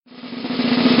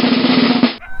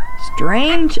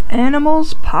Strange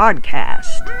Animals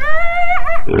Podcast.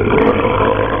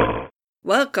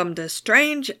 Welcome to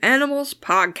Strange Animals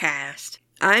Podcast.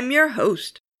 I'm your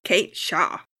host, Kate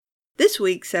Shaw. This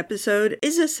week's episode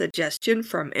is a suggestion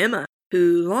from Emma,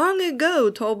 who long ago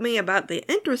told me about the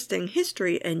interesting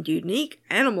history and unique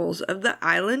animals of the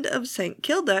island of St.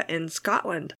 Kilda in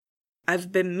Scotland.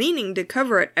 I've been meaning to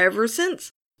cover it ever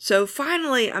since, so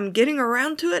finally I'm getting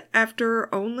around to it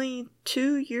after only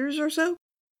 2 years or so.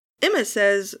 Emma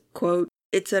says, quote,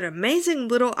 "It's an amazing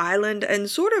little island and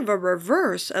sort of a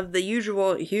reverse of the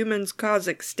usual humans cause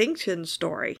extinction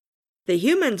story. The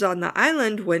humans on the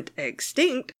island went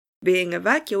extinct, being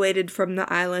evacuated from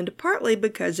the island partly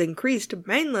because increased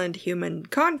mainland human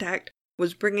contact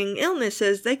was bringing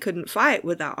illnesses they couldn't fight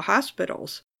without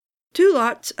hospitals. 2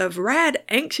 lots of rad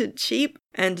ancient sheep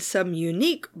and some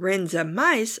unique wrens and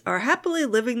mice are happily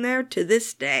living there to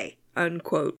this day."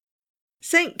 Unquote.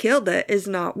 St. Kilda is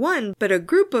not one, but a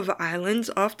group of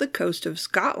islands off the coast of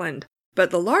Scotland.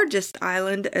 But the largest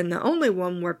island and the only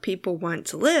one where people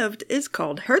once lived is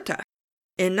called Herta.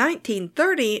 In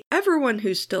 1930, everyone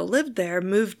who still lived there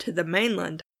moved to the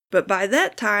mainland, but by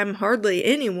that time hardly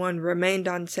anyone remained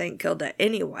on St. Kilda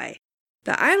anyway.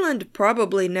 The island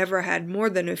probably never had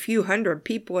more than a few hundred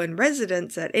people in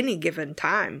residence at any given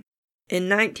time. In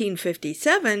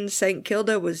 1957, St.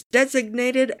 Kilda was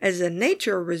designated as a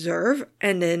nature reserve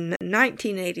and in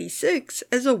 1986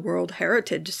 as a World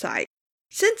Heritage Site.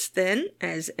 Since then,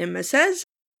 as Emma says,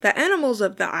 the animals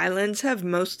of the islands have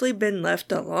mostly been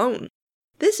left alone.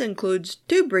 This includes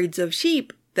 2 breeds of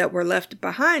sheep that were left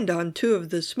behind on 2 of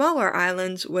the smaller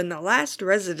islands when the last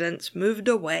residents moved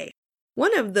away.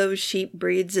 One of those sheep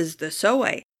breeds is the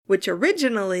Soay, which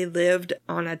originally lived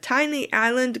on a tiny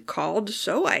island called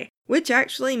Soay, which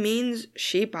actually means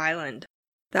Sheep Island.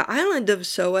 The island of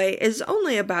Soay is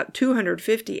only about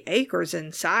 250 acres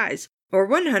in size, or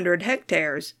 100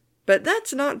 hectares, but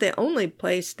that's not the only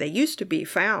place they used to be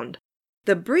found.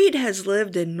 The breed has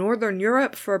lived in northern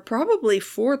Europe for probably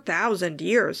 4,000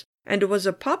 years, and was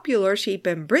a popular sheep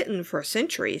in Britain for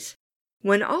centuries.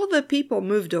 When all the people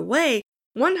moved away,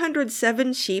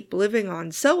 107 sheep living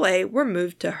on Soay were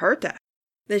moved to Herta.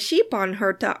 The sheep on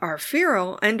Herta are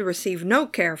feral and receive no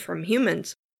care from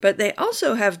humans, but they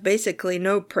also have basically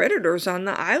no predators on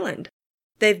the island.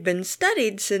 They've been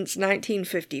studied since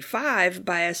 1955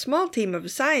 by a small team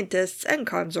of scientists and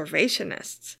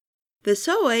conservationists. The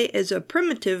Soay is a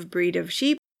primitive breed of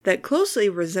sheep that closely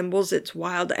resembles its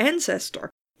wild ancestor,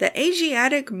 the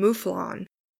Asiatic Mouflon.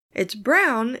 It's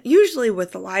brown, usually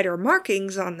with lighter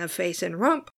markings on the face and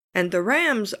rump, and the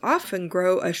rams often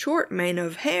grow a short mane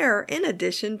of hair in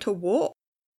addition to wool.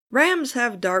 Rams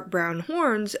have dark brown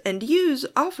horns, and ewes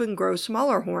often grow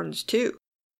smaller horns too.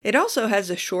 It also has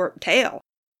a short tail.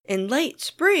 In late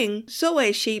spring,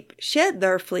 Soay sheep shed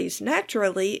their fleece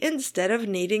naturally instead of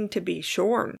needing to be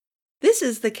shorn. This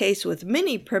is the case with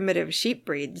many primitive sheep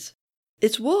breeds.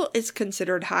 Its wool is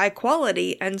considered high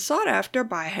quality and sought after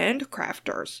by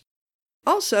handcrafters.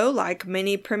 Also, like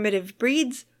many primitive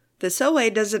breeds, the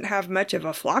Soay doesn't have much of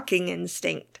a flocking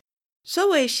instinct.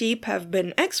 Soay sheep have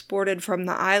been exported from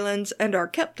the islands and are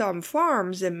kept on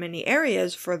farms in many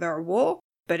areas for their wool,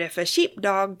 but if a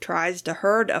sheepdog tries to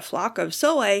herd a flock of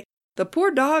Soay, the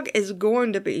poor dog is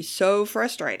going to be so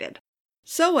frustrated.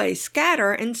 Soay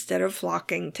scatter instead of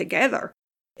flocking together.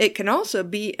 It can also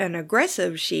be an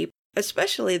aggressive sheep,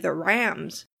 especially the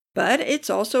rams, but it's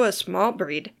also a small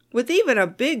breed, with even a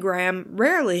big ram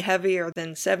rarely heavier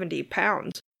than 70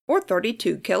 pounds, or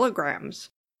 32 kilograms.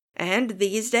 And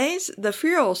these days, the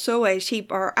feral Soay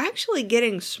sheep are actually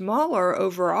getting smaller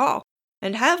overall,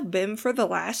 and have been for the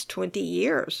last 20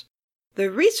 years.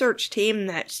 The research team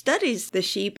that studies the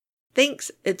sheep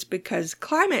thinks it's because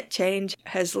climate change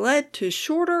has led to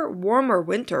shorter, warmer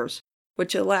winters,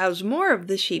 which allows more of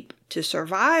the sheep to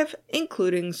survive,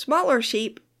 including smaller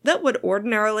sheep that would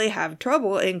ordinarily have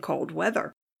trouble in cold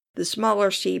weather. The smaller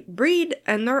sheep breed,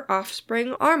 and their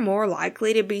offspring are more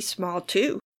likely to be small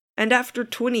too, and after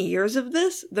 20 years of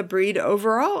this, the breed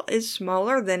overall is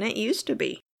smaller than it used to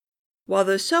be. While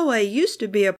the Soay used to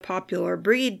be a popular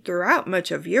breed throughout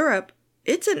much of Europe,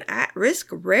 it's an at-risk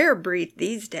rare breed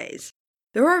these days.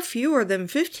 There are fewer than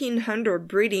 1,500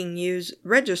 breeding ewes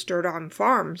registered on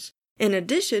farms, in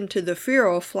addition to the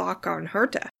feral flock on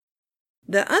Herta.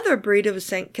 The other breed of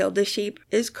St. Kilda sheep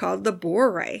is called the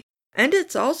Boer, and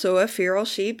it's also a feral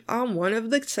sheep on one of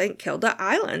the St. Kilda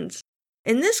islands.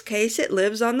 In this case, it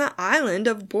lives on the island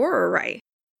of Boer.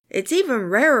 It's even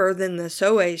rarer than the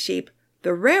Soay sheep,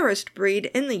 the rarest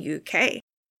breed in the UK.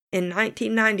 In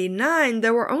 1999,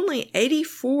 there were only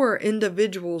 84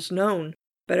 individuals known,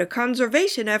 but a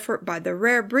conservation effort by the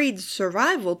Rare Breeds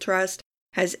Survival Trust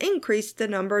has increased the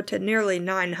number to nearly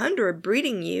 900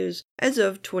 breeding ewes as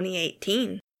of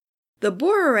 2018. The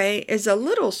Boeree is a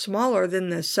little smaller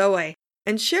than the Soay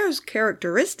and shares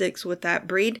characteristics with that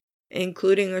breed,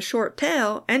 including a short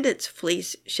tail and its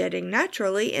fleece shedding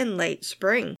naturally in late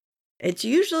spring. It's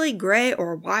usually gray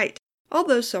or white,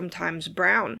 although sometimes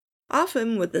brown,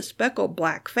 often with a speckled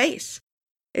black face.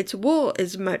 Its wool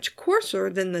is much coarser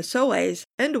than the Soay's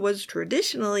and was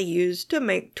traditionally used to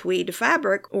make tweed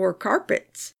fabric or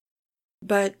carpets.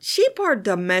 But sheep are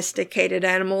domesticated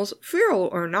animals, feral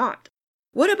or not.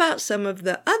 What about some of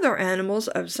the other animals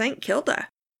of St. Kilda?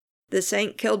 The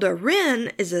St. Kilda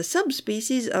wren is a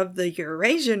subspecies of the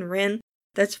Eurasian wren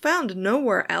that's found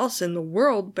nowhere else in the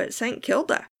world but St.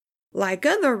 Kilda. Like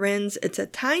other wrens, it's a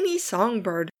tiny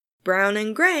songbird, brown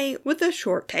and gray with a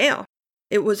short tail.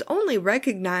 It was only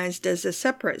recognized as a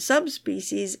separate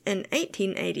subspecies in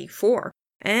 1884,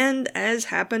 and as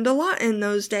happened a lot in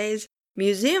those days,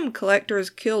 museum collectors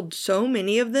killed so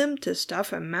many of them to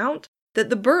stuff and mount that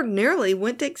the bird nearly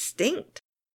went extinct.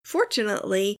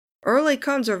 Fortunately, early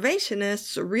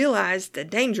conservationists realized the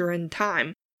danger in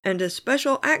time, and a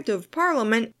special act of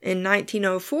Parliament in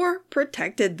 1904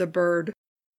 protected the bird.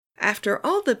 After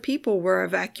all the people were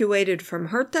evacuated from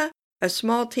Herta, a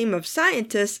small team of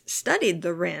scientists studied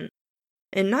the wren.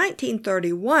 In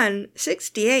 1931,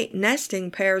 68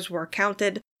 nesting pairs were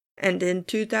counted, and in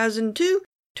 2002,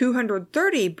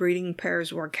 230 breeding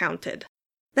pairs were counted.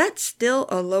 That's still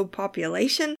a low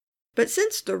population, but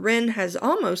since the wren has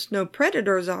almost no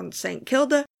predators on St.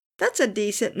 Kilda, that's a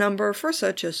decent number for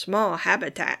such a small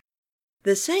habitat.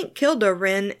 The St. Kilda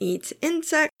wren eats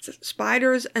insects,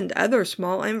 spiders, and other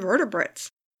small invertebrates.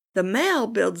 The male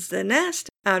builds the nest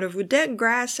out of dead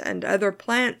grass and other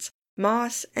plants,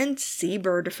 moss, and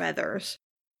seabird feathers.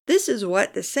 This is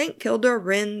what the St. Kilda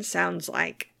wren sounds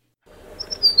like.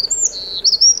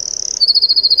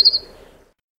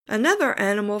 Another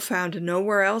animal found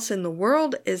nowhere else in the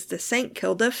world is the St.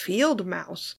 Kilda field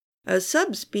mouse, a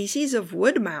subspecies of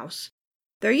wood mouse.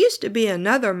 There used to be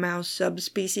another mouse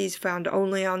subspecies found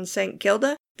only on St.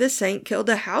 Kilda, the St.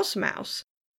 Kilda house mouse.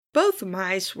 Both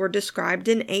mice were described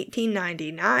in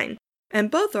 1899,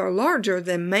 and both are larger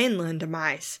than mainland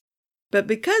mice. But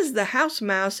because the house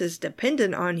mouse is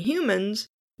dependent on humans,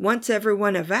 once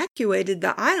everyone evacuated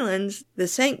the islands, the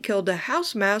St. Kilda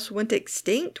house mouse went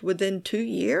extinct within 2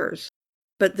 years.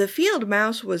 But the field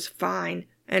mouse was fine,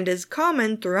 and is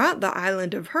common throughout the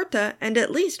island of Herta and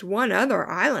at least one other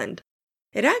island.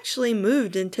 It actually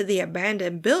moved into the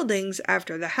abandoned buildings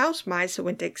after the house mice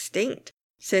went extinct,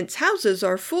 since houses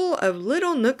are full of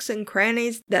little nooks and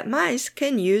crannies that mice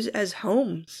can use as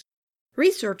homes.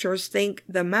 Researchers think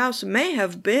the mouse may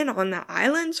have been on the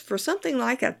islands for something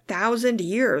like 1,000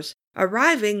 years,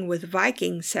 arriving with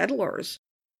Viking settlers.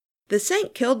 The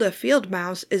St. Kilda field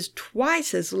mouse is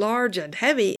twice as large and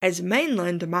heavy as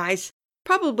mainland mice,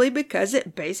 probably because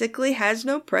it basically has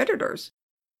no predators.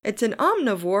 It's an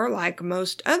omnivore like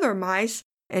most other mice,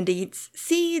 and eats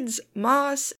seeds,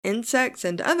 moss, insects,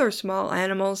 and other small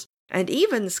animals, and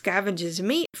even scavenges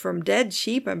meat from dead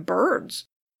sheep and birds.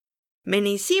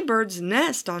 Many seabirds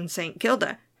nest on St.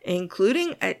 Kilda,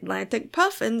 including Atlantic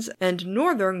puffins and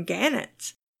northern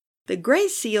gannets. The gray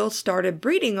seal started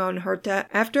breeding on Herta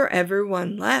after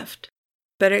everyone left.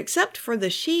 But except for the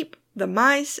sheep, the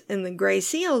mice, and the gray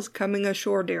seals coming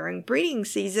ashore during breeding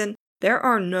season, there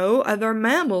are no other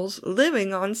mammals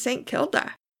living on St.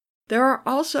 Kilda. There are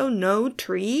also no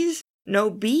trees, no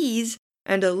bees,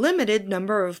 and a limited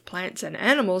number of plants and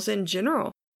animals in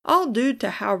general, all due to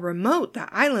how remote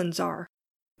the islands are.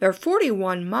 They're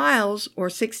 41 miles, or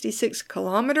 66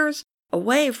 kilometers,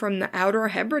 away from the Outer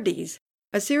Hebrides,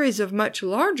 a series of much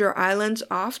larger islands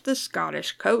off the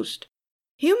Scottish coast.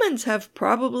 Humans have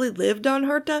probably lived on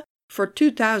Herta for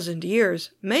 2,000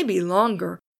 years, maybe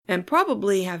longer, and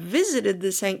probably have visited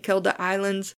the St. Kilda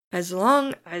Islands as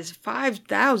long as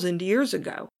 5,000 years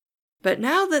ago. But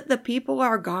now that the people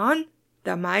are gone,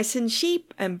 the mice and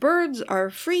sheep and birds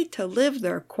are free to live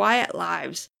their quiet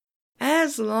lives,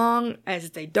 as long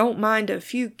as they don't mind a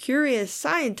few curious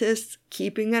scientists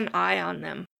keeping an eye on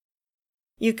them.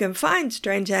 You can find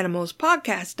Strange Animals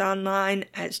Podcast online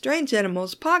at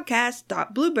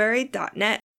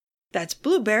strangeanimalspodcast.blueberry.net. That's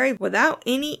blueberry without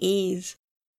any E's.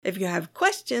 If you have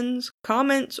questions,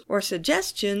 comments, or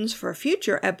suggestions for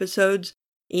future episodes,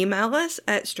 email us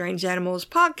at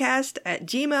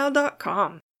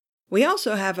strangeanimalspodcast@gmail.com. We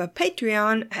also have a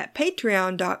Patreon at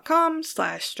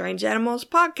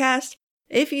patreon.com/strangeanimalspodcast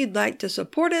if you'd like to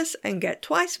support us and get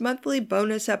twice monthly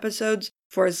bonus episodes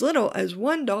for as little as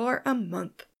 $1 a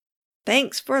month.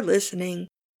 Thanks for listening.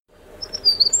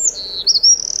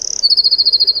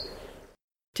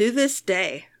 To this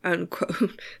day,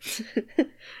 unquote.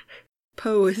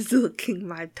 Poe is licking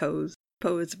my toes.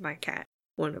 Poe is my cat,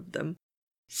 one of them.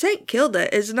 St.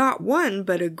 Kilda is not one,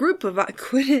 but a group of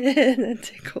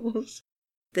identicals.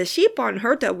 The sheep on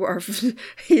Herta Wharf,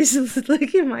 he's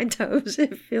licking my toes.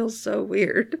 It feels so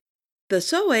weird. The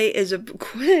Soe is a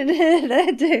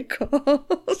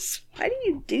identicals. Why do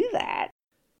you do that?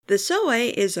 The Soe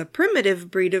is a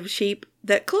primitive breed of sheep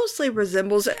that closely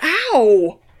resembles...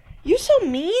 Ow! You so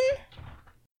mean?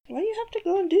 Why do you have to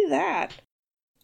go and do that?